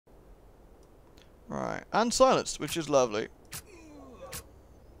Right, and silenced, which is lovely.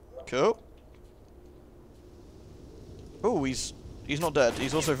 Cool. Oh, he's not dead.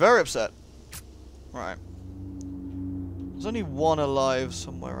 He's also very upset. Right. There's only one alive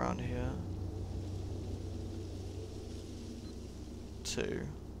somewhere around here. 2.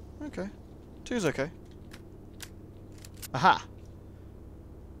 Okay. 2's okay. Aha!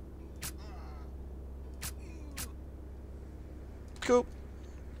 Cool.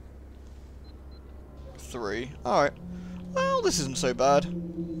 3. Alright. Well, this isn't so bad. I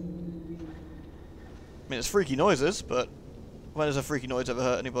mean, it's freaky noises, but when has a freaky noise ever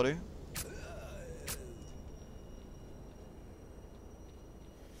hurt anybody?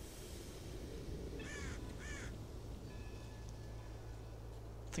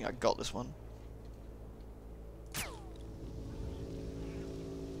 I think I got this one.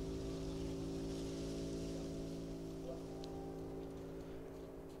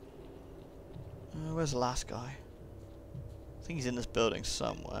 Where's the last guy? I think he's in this building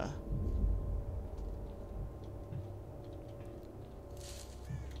somewhere.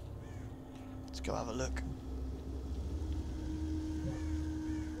 Let's go have a look.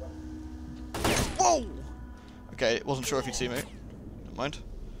 Whoa! Okay, wasn't sure if you'd see me. Never mind.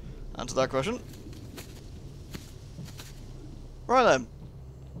 Answer that question. Right then.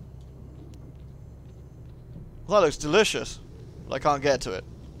 Well, that looks delicious, but I can't get to it.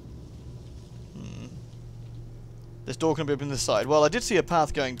 This door can be opened this side. Well, I did see a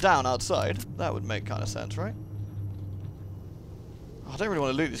path going down outside. That would make kind of sense, right? Oh, I don't really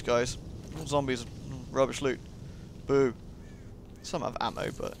want to loot these guys. All zombies, rubbish loot. Boo. Some have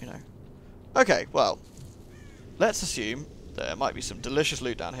ammo, but, you know. Okay, well. Let's assume there might be some delicious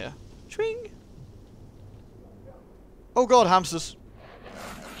loot down here. Swing! Oh god, hamsters.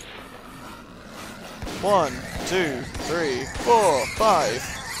 1, 2, 3, 4,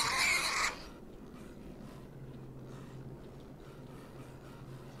 5.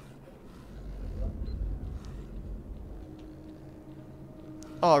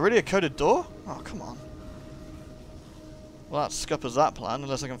 Oh, really? A coded door? Oh, come on. Well, that scuppers that plan,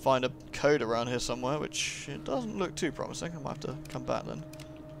 unless I can find a code around here somewhere, which it doesn't look too promising. I might have to come back then.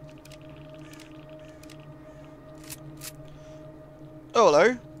 Oh,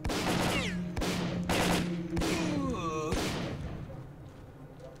 hello.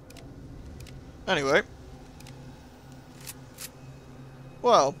 Anyway.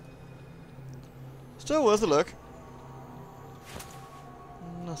 Well. Still worth a look.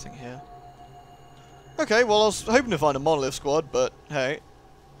 Nothing here. Okay, well I was hoping to find a monolith squad, but hey.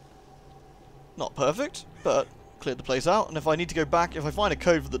 Not perfect, but cleared the place out, and if I need to go back, if I find a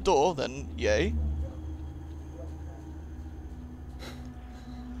code for the door, then yay.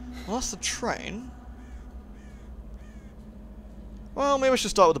 Well, that's the train. Well, maybe I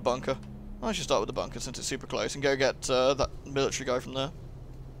should start with the bunker. I should start with the bunker since it's super close and go get that military guy from there.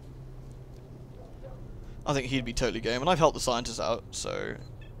 I think he'd be totally game, and I've helped the scientists out, so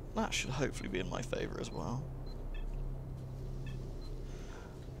that should hopefully be in my favour as well.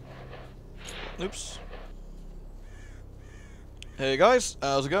 Oops. Hey guys,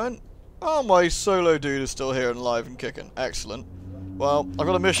 how's it going? Oh, my solo dude is still here and alive and kicking. Excellent. Well, I've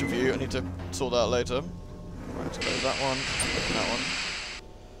got a mission for you. I need to sort that out later. Right, let's close that one. Open that one.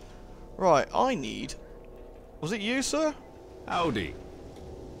 Right, I need... Was it you, sir? Howdy.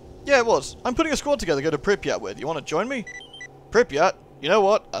 Yeah, it was. I'm putting a squad together to go to Pripyat with. You want to join me? Pripyat? You know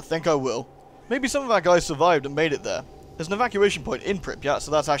what? I think I will. Maybe some of our guys survived and made it there. There's an evacuation point in Pripyat, so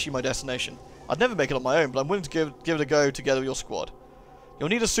that's actually my destination. I'd never make it on my own, but I'm willing to give it a go together with your squad. You'll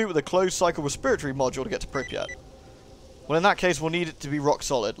need a suit with a closed cycle respiratory module to get to Pripyat. Well, in that case, we'll need it to be rock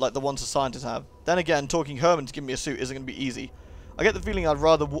solid, like the ones the scientists have. Then again, talking Herman to give me a suit isn't going to be easy. I get the feeling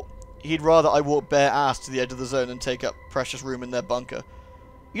he'd rather I walk bare ass to the edge of the zone and take up precious room in their bunker.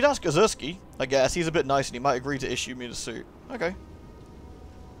 You'd ask Ozerski, I guess. He's a bit nice and he might agree to issue me the suit. Okay.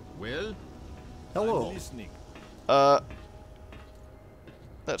 Well, hello. I'm listening. Let's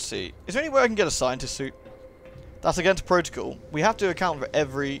see. Is there any way I can get a scientist suit? That's against protocol. We have to account for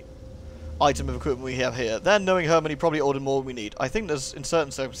every item of equipment we have here. Then, knowing Herman, he probably ordered more than we need. I think there's, in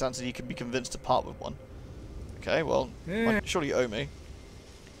certain circumstances, he can be convinced to part with one. Okay, well, surely you owe me.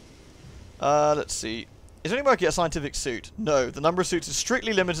 Let's see. Is there any way I can get a scientific suit? No, the number of suits is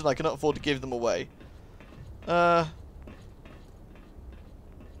strictly limited and I cannot afford to give them away. Oh,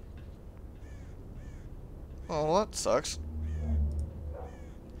 well, that sucks.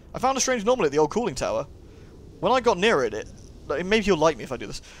 I found a strange anomaly at the old cooling tower. When I got near it, maybe you'll like me if I do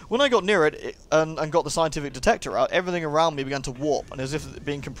this. When I got near it, and got the scientific detector out, everything around me began to warp, and as if it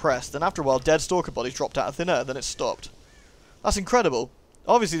being compressed. Then after a while, dead stalker bodies dropped out of thin air, then it stopped. That's incredible.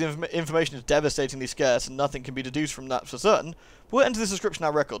 Obviously, the information is devastatingly scarce, and nothing can be deduced from that for certain. But we'll enter this description in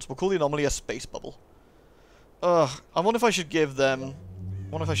our records. We'll call the anomaly a space bubble. Ugh. I wonder if I should give them...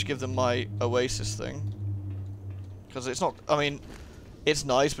 my Oasis thing. Because it's not... I mean, it's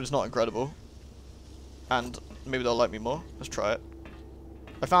nice, but it's not incredible. And maybe they'll like me more. Let's try it.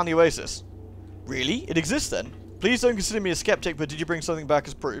 I found the Oasis. Really? It exists then? Please don't consider me a skeptic, but did you bring something back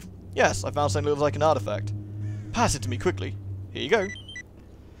as proof? Yes, I found something that looks like an artifact. Pass it to me quickly. Here you go.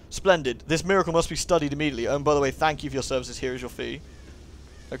 Splendid. This miracle must be studied immediately. Oh, and by the way, thank you for your services. Here is your fee.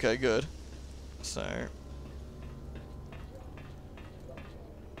 Okay, good. So...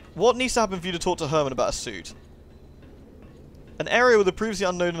 what needs to happen for you to talk to Herman about a suit? An area with a previously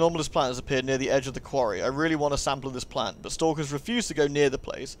unknown anomalous plant has appeared near the edge of the quarry. I really want a sample of this plant, but stalkers refuse to go near the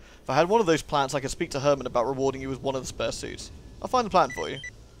place. If I had one of those plants, I could speak to Herman about rewarding you with one of the spare suits. I'll find the plant for you.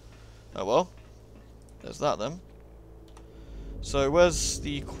 Oh well. There's that then. So, where's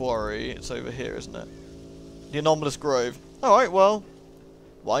the quarry? It's over here, isn't it? The anomalous grove. Alright, well.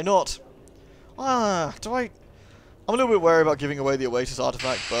 Why not? I'm a little bit wary about giving away the Oasis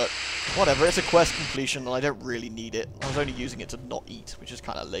artifact, but whatever. It's a quest completion, and I don't really need it. I was only using it to not eat, which is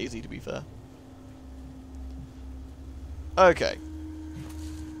kind of lazy, to be fair. Okay.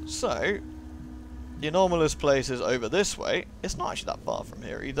 So, the anomalous place is over this way. It's not actually that far from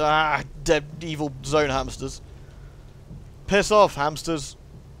here either. Ah, dead evil zone hamsters. Piss off, hamsters.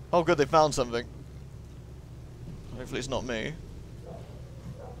 Oh good, they found something. Hopefully it's not me.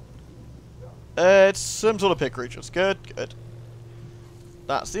 It's some sort of pig creatures. Good, good.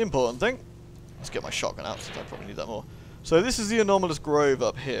 That's the important thing. Let's get my shotgun out, since I probably need that more. So this is the anomalous grove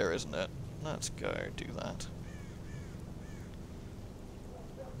up here, isn't it? Let's go do that.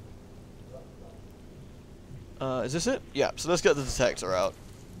 Is this it? Yeah, so let's get the detector out.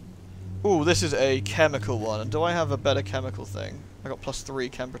 Ooh, this is a chemical one. And do I have a better chemical thing? I got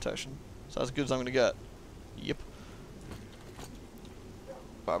 +3 chem protection. So that's as good as I'm going to get. Yep.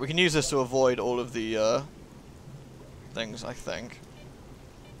 Right, we can use this to avoid all of the things, I think.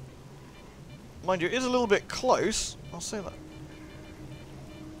 Mind you, it is a little bit close. I'll say that.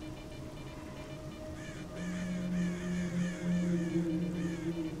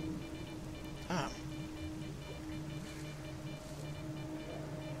 Ah.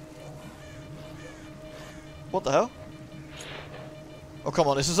 What the hell? Oh, come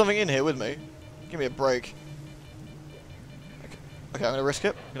on, is there something in here with me? Give me a break. Okay, I'm going to risk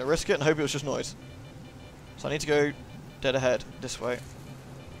it. I'm going to risk it and hope it was just noise. So I need to go dead ahead, this way.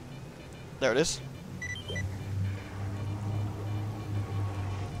 There it is.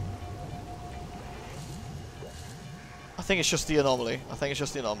 I think it's just the anomaly. I think it's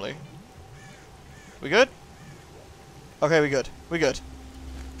just the anomaly. We good? Okay, we good. We good.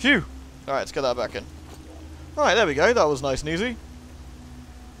 Phew! Alright, let's get that back in. Alright, there we go. That was nice and easy.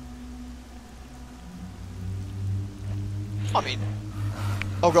 I mean...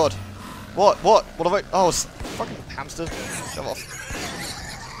 oh god. What? What? What have I... oh, it's fucking hamsters. Shove off.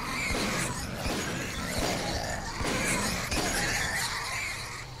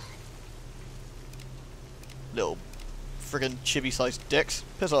 Little friggin' chibi-sized dicks.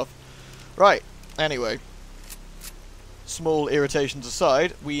 Piss off. Right. Anyway. Small irritations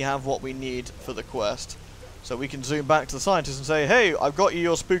aside, we have what we need for the quest. So we can zoom back to the scientist and say, hey, I've got you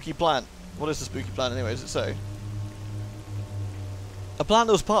your spooky plant. What is the spooky plant anyway, does it say? A plant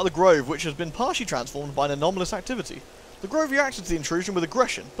that was part of the grove, which has been partially transformed by an anomalous activity. The grove reacted to the intrusion with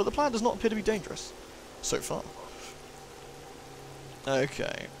aggression, but the plant does not appear to be dangerous. So far.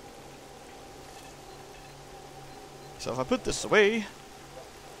 Okay. So if I put this away...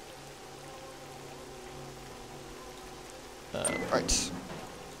 right.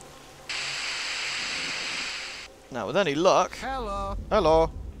 Now, with any luck... Hello.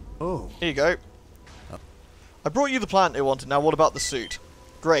 Hello. Oh. Here you go. I brought you the plant they wanted, now what about the suit?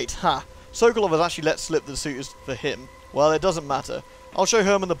 Great, ha. Sokolov has actually let slip that the suit is for him. Well, it doesn't matter. I'll show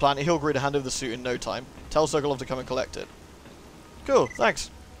Herman the plant and he'll agree to hand over the suit in no time. Tell Sokolov to come and collect it. Cool,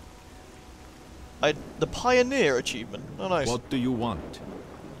 thanks. The Pioneer achievement. Oh, nice. What do you want?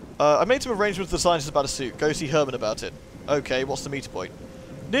 I made some arrangements with the scientist about a suit. Go see Herman about it. Okay, what's the meter point?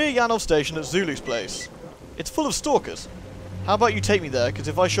 Near Yanov Station at Zulu's place. It's full of stalkers. How about you take me there, because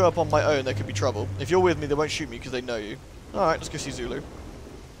if I show up on my own, there could be trouble. If you're with me, they won't shoot me because they know you. Alright, let's go see Zulu.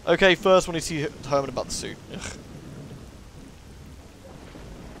 Okay, first we need to see Herman about the suit. Ugh.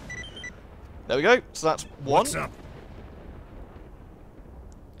 There we go. So that's one. What's up?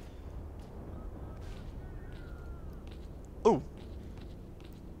 Ooh.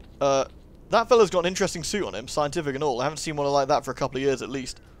 That fella's got an interesting suit on him, scientific and all. I haven't seen one like that for a couple of years at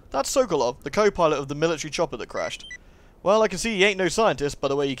least. That's Sokolov, the co-pilot of the military chopper that crashed. Well, I can see he ain't no scientist by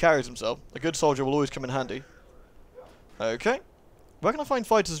the way he carries himself. A good soldier will always come in handy. Okay. Where can I find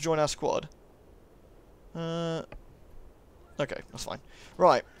fighters to join our squad? Okay, that's fine.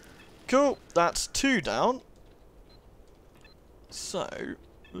 Right. Cool. That's 2 down. So,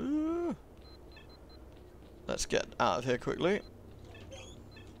 let's get out of here quickly.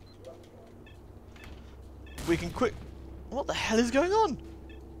 We can quick... What the hell is going on?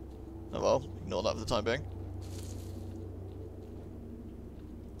 Oh well, ignore that for the time being.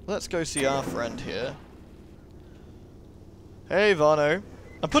 Let's go see our friend here. Hey, Varno.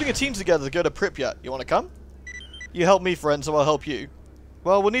 I'm putting a team together to go to Pripyat. You want to come? You help me, friend, so I'll help you.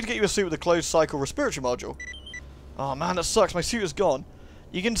 Well, we'll need to get you a suit with a closed cycle respiratory module. Oh man, that sucks. My suit is gone.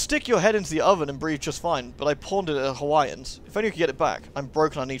 You can stick your head into the oven and breathe just fine, but I pawned it at Hawaiians. If only you could get it back. I'm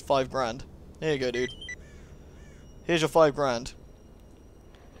broke and I need 5 grand. There you go, dude. Here's your 5 grand.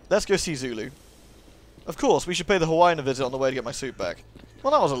 Let's go see Zulu. Of course, we should pay the Hawaiian a visit on the way to get my suit back.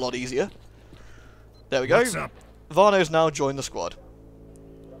 Well, that was a lot easier. There we go. What's up? Varno's now joined the squad.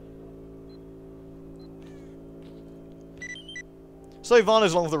 So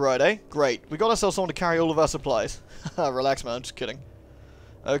Varno's along for the ride, eh? Great. We got ourselves someone to carry all of our supplies. Relax, man. I'm just kidding.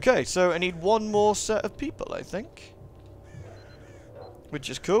 Okay, so I need 1 more set of people, I think. Which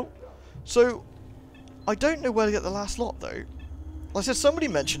is cool. So, I don't know where to get the last lot, though. Like I said, somebody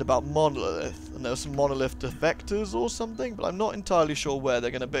mentioned about monolith, and there were some monolith defectors or something, but I'm not entirely sure where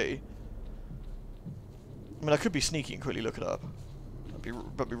they're going to be. I mean, I could be sneaky and quickly look it up.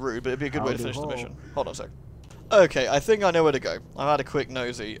 That'd be rude, but it'd be a good way to finish the mission. Hold on a sec. Okay, I think I know where to go. I've had a quick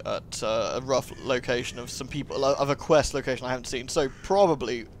nosy at a rough location of some people, of a quest location I haven't seen, so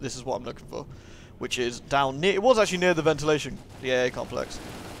probably this is what I'm looking for, which is down near, it was actually near the ventilation, the AA complex.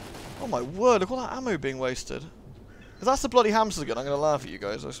 Oh my word, look at all that ammo being wasted. If that's the bloody hamster gun, I'm going to laugh at you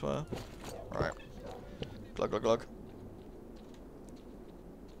guys, I swear. Alright. Glug, glug, glug.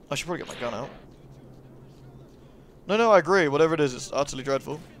 I should probably get my gun out. No, I agree. Whatever it is, it's utterly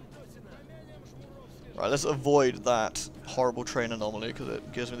dreadful. Right, let's avoid that horrible train anomaly because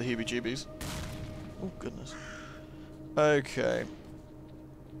it gives me the heebie-jeebies. Oh, goodness. Okay.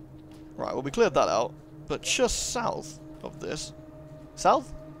 Right, well, we cleared that out. But just south of this...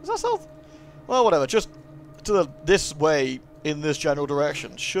 South? Is that south? Well, whatever. Just to this way, in this general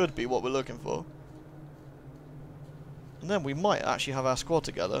direction, should be what we're looking for. And then we might actually have our squad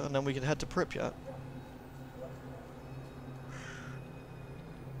together, and then we can head to Pripyat.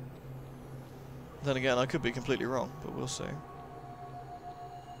 Then again, I could be completely wrong, but we'll see.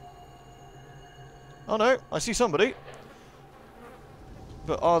 Oh no, I see somebody.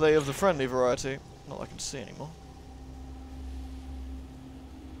 But are they of the friendly variety? Not that I can see anymore.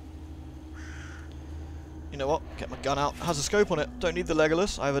 You know what? Get my gun out. It has a scope on it. Don't need the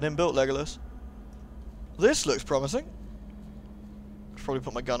Legolas. I have an inbuilt Legolas. This looks promising. Should probably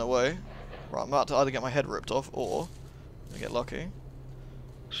put my gun away. Right, I'm about to either get my head ripped off or get lucky.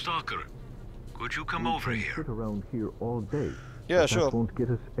 Stalker, could you come over here? Sit around here all day. Yeah, but sure. That won't get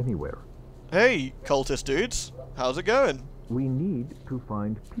us anywhere. Hey, cultist dudes. How's it going? We need to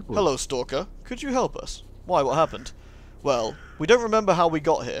find people. Hello, Stalker. Could you help us? Why, what happened? Well, we don't remember how we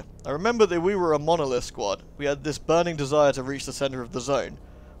got here. I remember that we were a monolith squad. We had this burning desire to reach the center of the zone.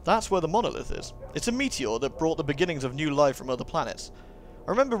 That's where the monolith is. It's a meteor that brought the beginnings of new life from other planets.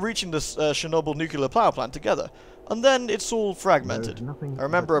 I remember reaching this Chernobyl nuclear power plant together, and then it's all fragmented. I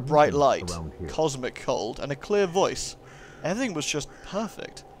remember a bright light, cosmic cold, and a clear voice. Everything was just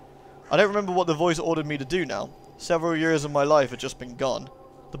perfect. I don't remember what the voice ordered me to do now. Several years of my life had just been gone.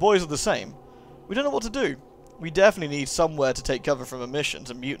 The boys are the same. We don't know what to do. We definitely need somewhere to take cover from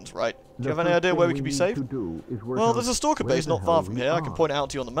emissions and mutants, right? Do you have any idea where we could be safe? Well, there's a stalker base not far from here. I can point it out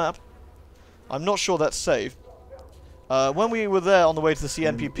to you on the map. I'm not sure that's safe. When we were there on the way to the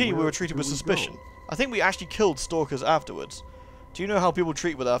CNPP, we were treated with suspicion. I think we actually killed stalkers afterwards. Do you know how people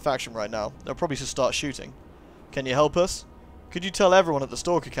treat with our faction right now? They'll probably just start shooting. Can you help us? Could you tell everyone at the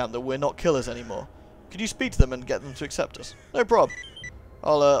stalker camp that we're not killers anymore? Could you speak to them and get them to accept us? No prob.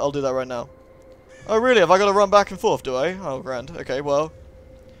 I'll do that right now. Oh really? Have I got to run back and forth, do I? Oh grand. Okay, well,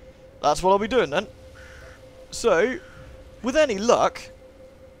 that's what I'll be doing then. So, with any luck,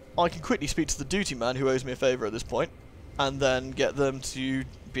 I can quickly speak to the duty man who owes me a favour at this point, and then get them to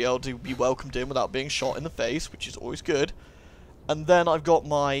be able to be welcomed in without being shot in the face, which is always good. And then I've got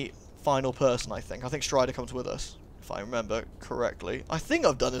my final person, I think. I think Strider comes with us, if I remember correctly. I think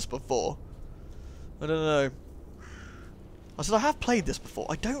I've done this before. I don't know. I said I have played this before.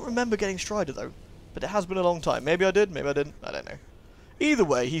 I don't remember getting Strider though, but it has been a long time. Maybe I did, maybe I didn't. I don't know. Either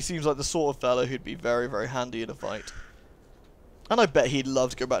way, he seems like the sort of fellow who'd be very, very handy in a fight. And I bet he'd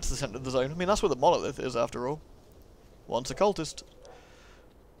love to go back to the centre of the zone. I mean, that's where the monolith is, after all. Once a cultist.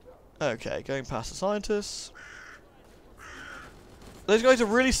 Okay, going past the scientists. Those guys are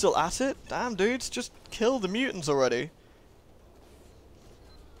really still at it? Damn, dudes, just kill the mutants already.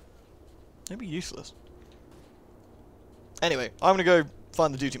 They'd be useless. Anyway, I'm gonna go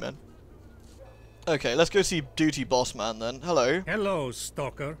find the duty man. Okay, let's go see duty boss man then. Hello. Hello,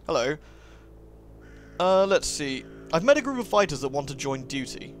 Stalker. Hello. Let's see. I've met a group of fighters that want to join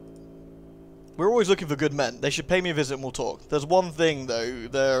duty. We're always looking for good men. They should pay me a visit and we'll talk. There's one thing though.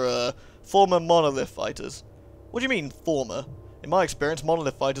 They're former monolith fighters. What do you mean, former? In my experience,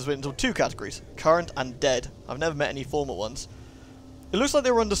 monolith fighters went into two categories, current and dead. I've never met any former ones. It looks like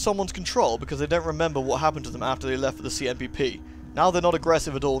they were under someone's control because they don't remember what happened to them after they left for the CNPP. Now they're not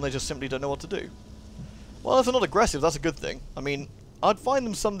aggressive at all and they just simply don't know what to do. Well, if they're not aggressive, that's a good thing. I mean, I'd find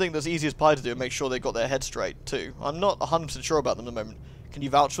them something that's easy as pie to do and make sure they got their head straight, too. I'm not 100% sure about them at the moment. Can you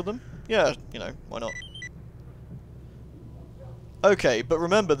vouch for them? Yeah, you know, why not? Okay, but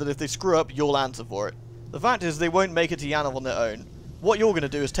remember that if they screw up, you'll answer for it. The fact is, they won't make it to Yanov on their own. What you're going to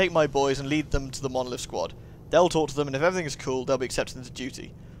do is take my boys and lead them to the Monolith Squad. They'll talk to them, and if everything is cool, they'll be accepted into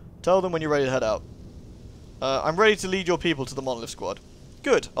duty. Tell them when you're ready to head out. I'm ready to lead your people to the Monolith Squad.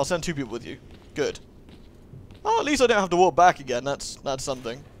 Good, I'll send 2 people with you. Good. Oh, at least I don't have to walk back again, that's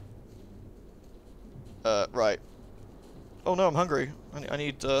something. Right. Oh no, I'm hungry. I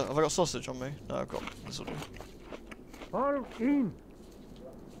need, have I got sausage on me? No, I've got this will do. Fall in.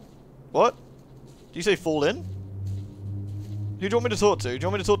 What? Do you say fall in? Who do you want me to talk to? Do you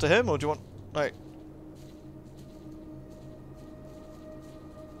want me to talk to him, or do you want... Like...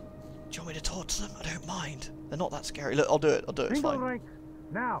 Do you want me to talk to them? I don't mind. They're not that scary. Look, I'll do it, it's Single fine. rank.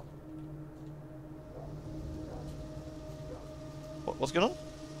 Now. What's going on?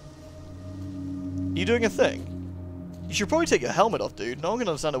 Are you doing a thing? You should probably take your helmet off, dude. No one can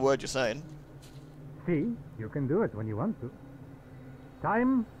understand a word you're saying. See, you can do it when you want to.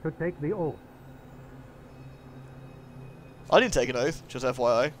 Time to take the oath. I didn't take an oath, just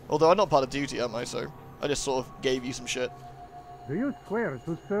FYI. Although I'm not part of duty, am I? So I just sort of gave you some shit. Do you swear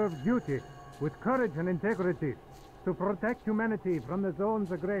to serve duty with courage and integrity, to protect humanity from the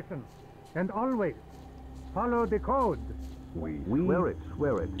zone's aggression, and always follow the code? We swear it.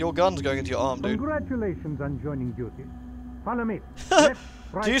 Your gun's going into your arm, dude. Congratulations on joining duty. Follow me. Left,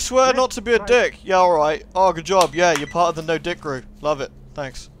 right, Do you swear left, not to be a right. dick? Yeah, alright. Oh, good job. Yeah, you're part of the no dick crew. Love it.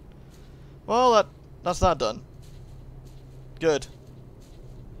 Thanks. Well, that's that done. Good.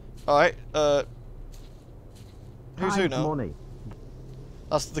 Alright, who's who now? Money.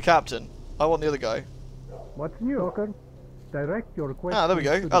 That's the captain. I want the other guy. What's new? Stalker, direct your question. Ah, there we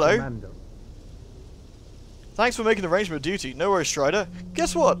go. to the Hello. commander. Thanks for making the arrangement of duty. No worries, Strider.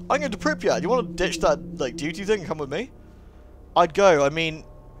 Guess what? I'm going to Pripyat. You want to ditch that, like, duty thing and come with me? I'd go. I mean,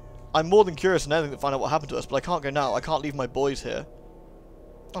 I'm more than curious than anything to find out what happened to us, but I can't go now. I can't leave my boys here.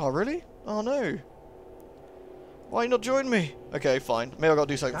 Oh, really? Oh, no. Why not join me? Okay, fine. Maybe I've got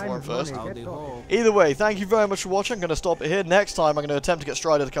to do something for him first. Either way, thank you very much for watching. I'm going to stop it here. Next time, I'm going to attempt to get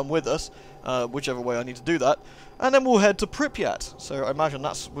Strider to come with us, whichever way I need to do that. And then we'll head to Pripyat. So I imagine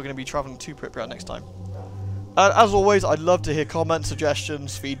we're going to be traveling to Pripyat next time. As always, I'd love to hear comments,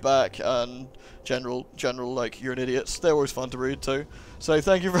 suggestions, feedback, and general, like, you're an idiot. They're always fun to read too. So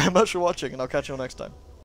thank you very much for watching, and I'll catch you all next time.